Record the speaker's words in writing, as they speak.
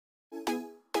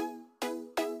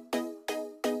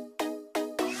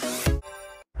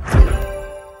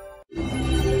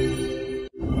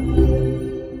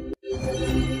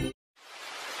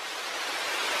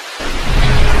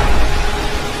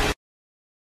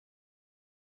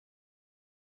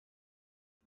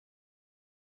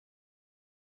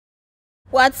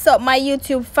What's up, my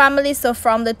YouTube family? So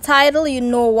from the title, you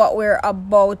know what we're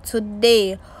about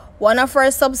today. One of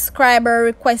our subscribers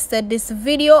requested this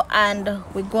video and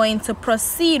we're going to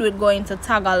proceed. We're going to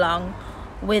tag along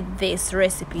with this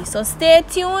recipe, so stay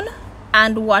tuned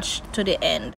and watch to the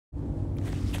end.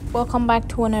 Welcome back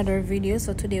to another video.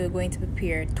 So today we're going to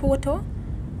prepare Toto,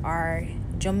 or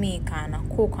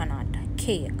Jamaican coconut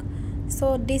cake.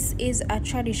 So this is a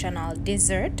traditional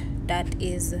dessert that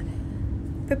is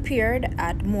prepared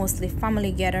at mostly family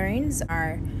gatherings,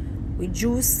 or we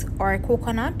juice our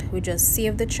coconut, we just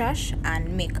save the trash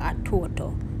and make a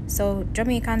toto. So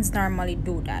Jamaicans normally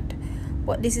do that,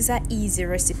 but this is an easy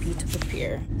recipe to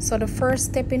prepare. So the first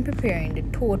step in preparing the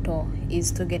toto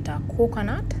is to get a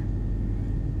coconut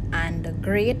and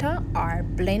grate or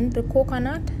blend the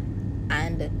coconut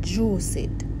and juice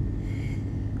it.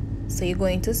 So you're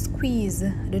going to squeeze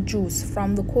the juice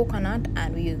from the coconut,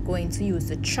 and we're going to use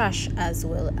the trash as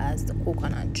well as the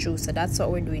coconut juice. So that's what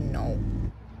we're doing now.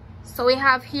 So we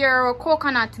have here our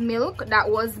coconut milk that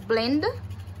was blended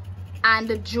and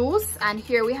the juice, and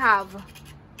here we have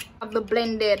the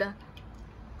blended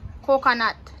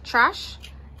coconut trash,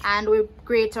 and we're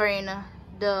grating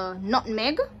the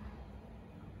nutmeg,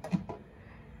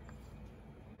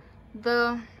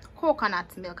 the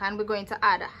coconut milk, and we're going to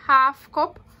add a half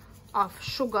cup of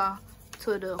sugar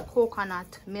to the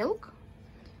coconut milk.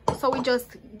 So we're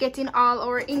just getting all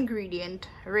our ingredient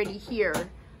ready here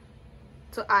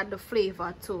to add the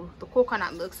flavor to the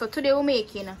coconut milk. So today we're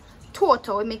making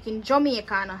toto, we're making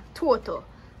Jamaican toto.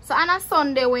 So on a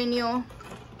Sunday, when you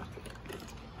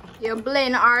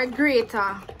blend or grate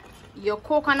your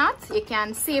coconut, you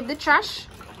can save the trash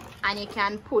and you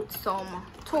can put some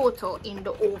toto in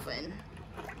the oven.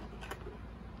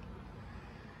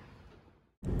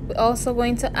 We're also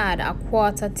going to add a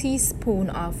 1/4 teaspoon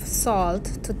of salt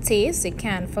to taste. You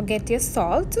can't forget your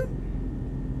salt.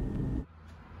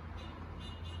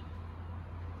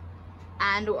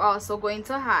 And we're also going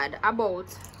to add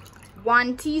about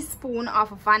 1 teaspoon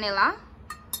of vanilla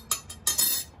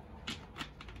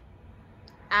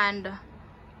and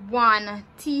 1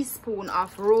 teaspoon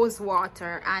of rose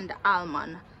water and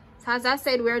almond. So as I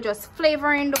said, we're just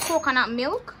flavoring the coconut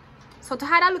milk, so to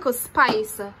add a little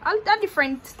spice, a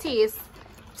different taste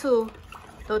to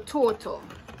the toto,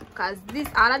 because this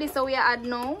all of this that we add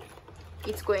now,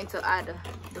 it's going to add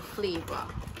the flavor.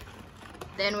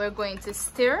 Then we're going to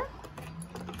stir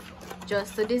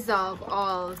just to dissolve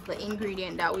all the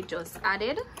ingredient that we just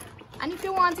added. And if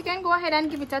you want, you can go ahead and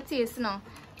give it a taste now,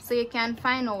 so you can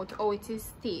find out how it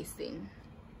is tasting.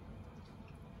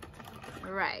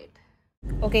 Right.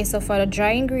 Okay, so for the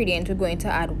dry ingredient, we're going to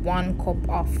add 1 cup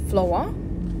of flour,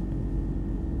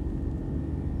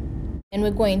 and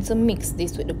we're going to mix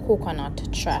this with the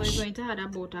coconut trash. So we're going to add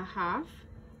about 1/2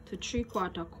 to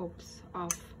 3/4 cups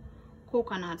of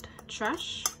coconut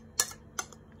trash.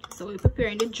 So we're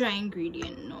preparing the dry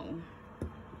ingredient now,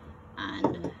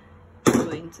 and we're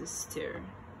going to stir.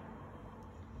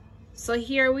 So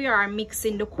here we are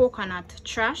mixing the coconut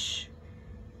trash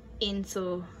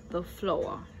into the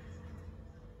flour.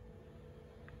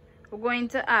 We're going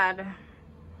to add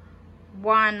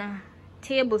 1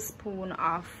 tablespoon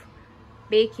of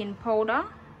baking powder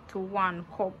to 1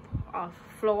 cup of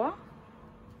flour.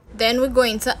 Then we're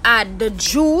going to add the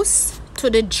juice to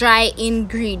the dry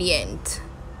ingredient,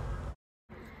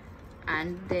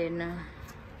 and then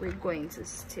we're going to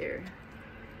stir.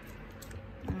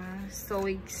 So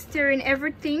we're stirring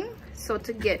everything so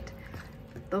to get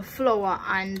the flour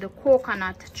and the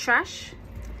coconut trash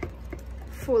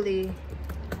fully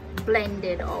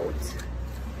blended out.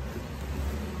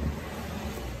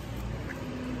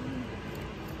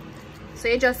 So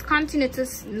you just continue to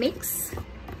mix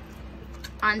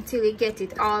until you get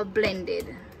it all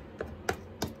blended,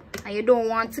 and you don't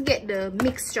want to get the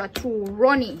mixture too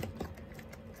runny,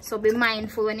 so be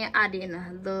mindful when you're adding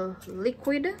the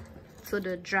liquid to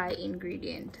the dry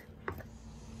ingredient.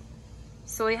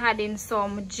 So we're adding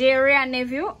some Jerry and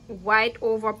Nephew white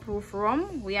overproof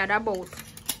rum. We add about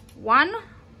 1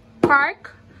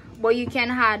 park, but you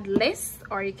can add less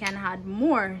or you can add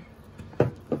more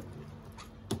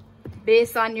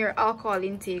based on your alcohol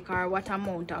intake or what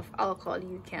amount of alcohol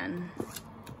you can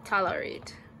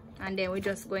tolerate. And then we're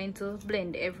just going to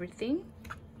blend everything.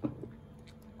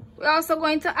 We're also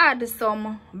going to add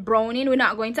some browning. We're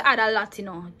not going to add a lot, you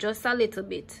know, just a little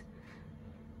bit.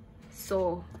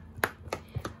 So,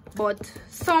 but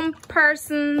some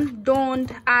persons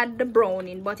don't add the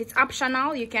browning, but it's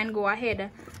optional. You can go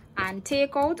ahead and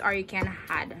take out, or you can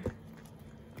add.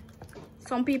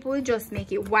 Some people just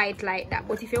make it white like that,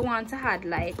 but if you want to add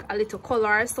like a little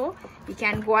color or so, you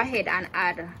can go ahead and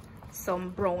add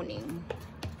some browning,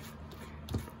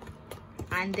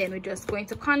 and then we're just going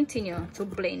to continue to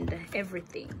blend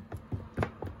everything.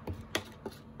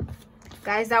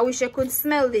 Guys, I wish you could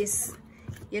smell this.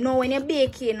 You know, when you're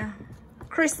baking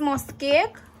Christmas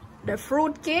cake, the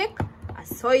fruit cake,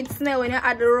 that's how it smells when you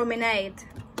add the rum in it.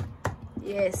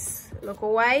 Yes, look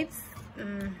how white.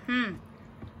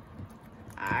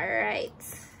 Alright,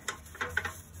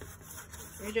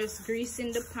 we're just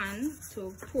greasing the pan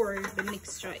to pour the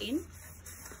mixture in.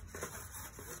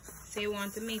 So you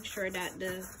want to make sure that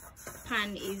the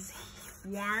pan is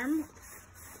warm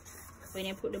when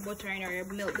you put the butter in, or you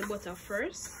melt the butter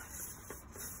first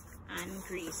and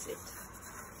grease it.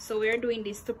 So we're doing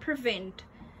this to prevent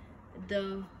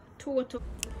the toto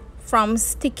from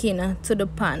sticking to the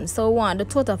pan. So we want the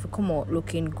toto to come out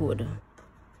looking good.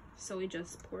 So we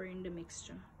just pour in the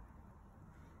mixture.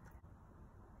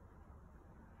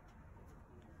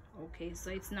 Okay, so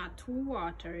it's not too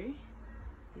watery,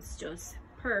 it's just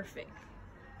perfect,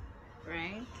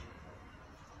 right?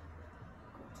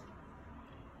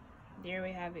 There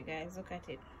we have it, guys. Look at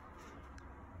it.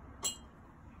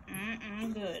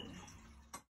 Good.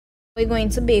 We're going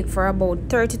to bake for about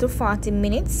 30 to 40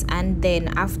 minutes, and then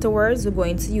afterwards we're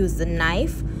going to use the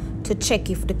knife to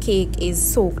check if the cake is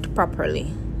soaked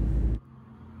properly.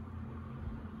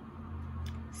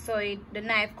 So the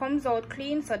knife comes out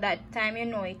clean, so that time you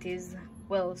know it is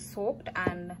well soaked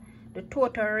and the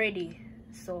toto ready.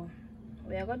 So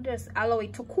we are going to just allow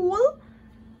it to cool,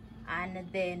 and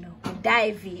then we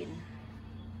dive in.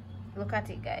 Look at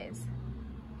it, guys.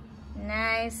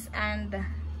 Nice and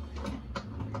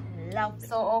lovely.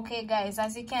 So okay, guys,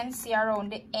 as you can see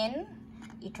around the end,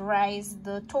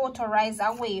 the toto rise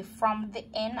away from the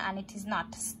end, and it is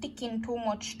not sticking too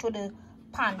much to the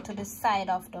pan, to the side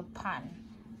of the pan.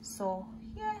 So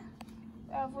yeah,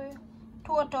 we have a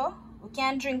toto. We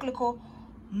can drink little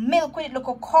milk with it,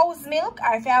 little cow's milk,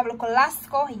 or if you have little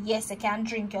lasco, yes, you can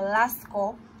drink your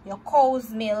lasco, your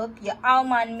cow's milk, your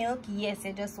almond milk. Yes,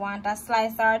 you just want a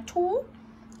slice or two,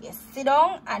 you sit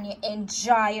down and you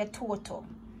enjoy your toto.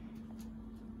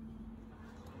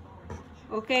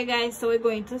 Okay, guys, so we're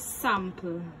going to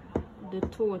sample the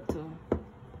toto.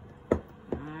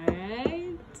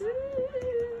 Alright,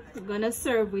 we're gonna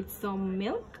serve with some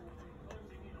milk.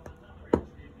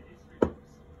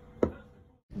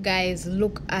 Guys,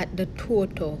 look at the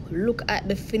toto. Look at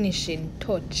the finishing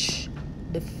touch,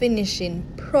 the finishing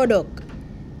product,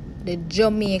 the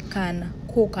Jamaican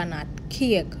coconut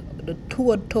cake, the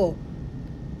toto,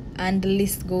 and the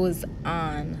list goes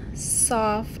on.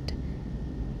 Soft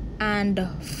and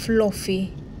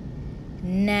fluffy,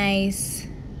 nice,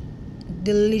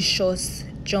 delicious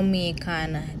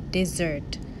Jamaican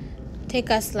dessert. Take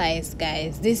a slice,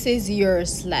 guys. This is your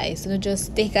slice, so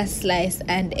just take a slice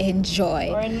and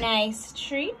enjoy. Or a nice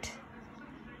treat,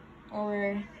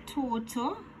 or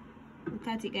toto. Look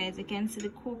at it, guys. You can see the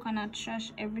coconut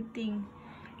trash, everything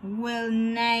well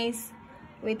nice,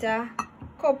 with a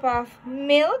cup of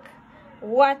milk.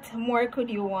 What more could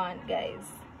you want, guys?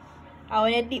 I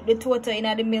want to dip the toto in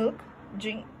the milk,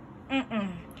 drink.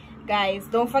 Guys,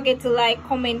 don't forget to like,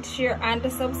 comment, share, and to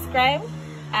subscribe,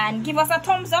 and give us a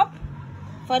thumbs up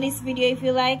for this video if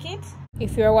you like it.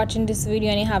 If you're watching this video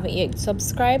and you haven't yet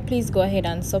subscribed, please go ahead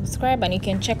and subscribe, and you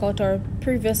can check out our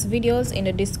previous videos in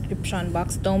the description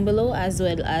box down below, as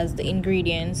well as the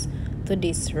ingredients to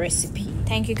this recipe.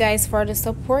 Thank you guys for the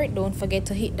support. Don't forget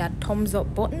to hit that thumbs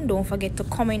up button. Don't forget to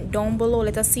comment down below.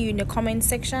 Let us see you in the comment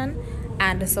section,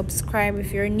 and subscribe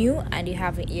if you're new and you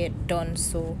haven't yet done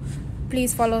so.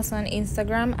 Please follow us on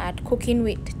Instagram at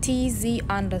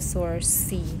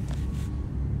cookingwithtz_c.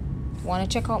 Want to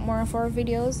check out more of our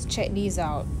videos? Check these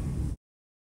out.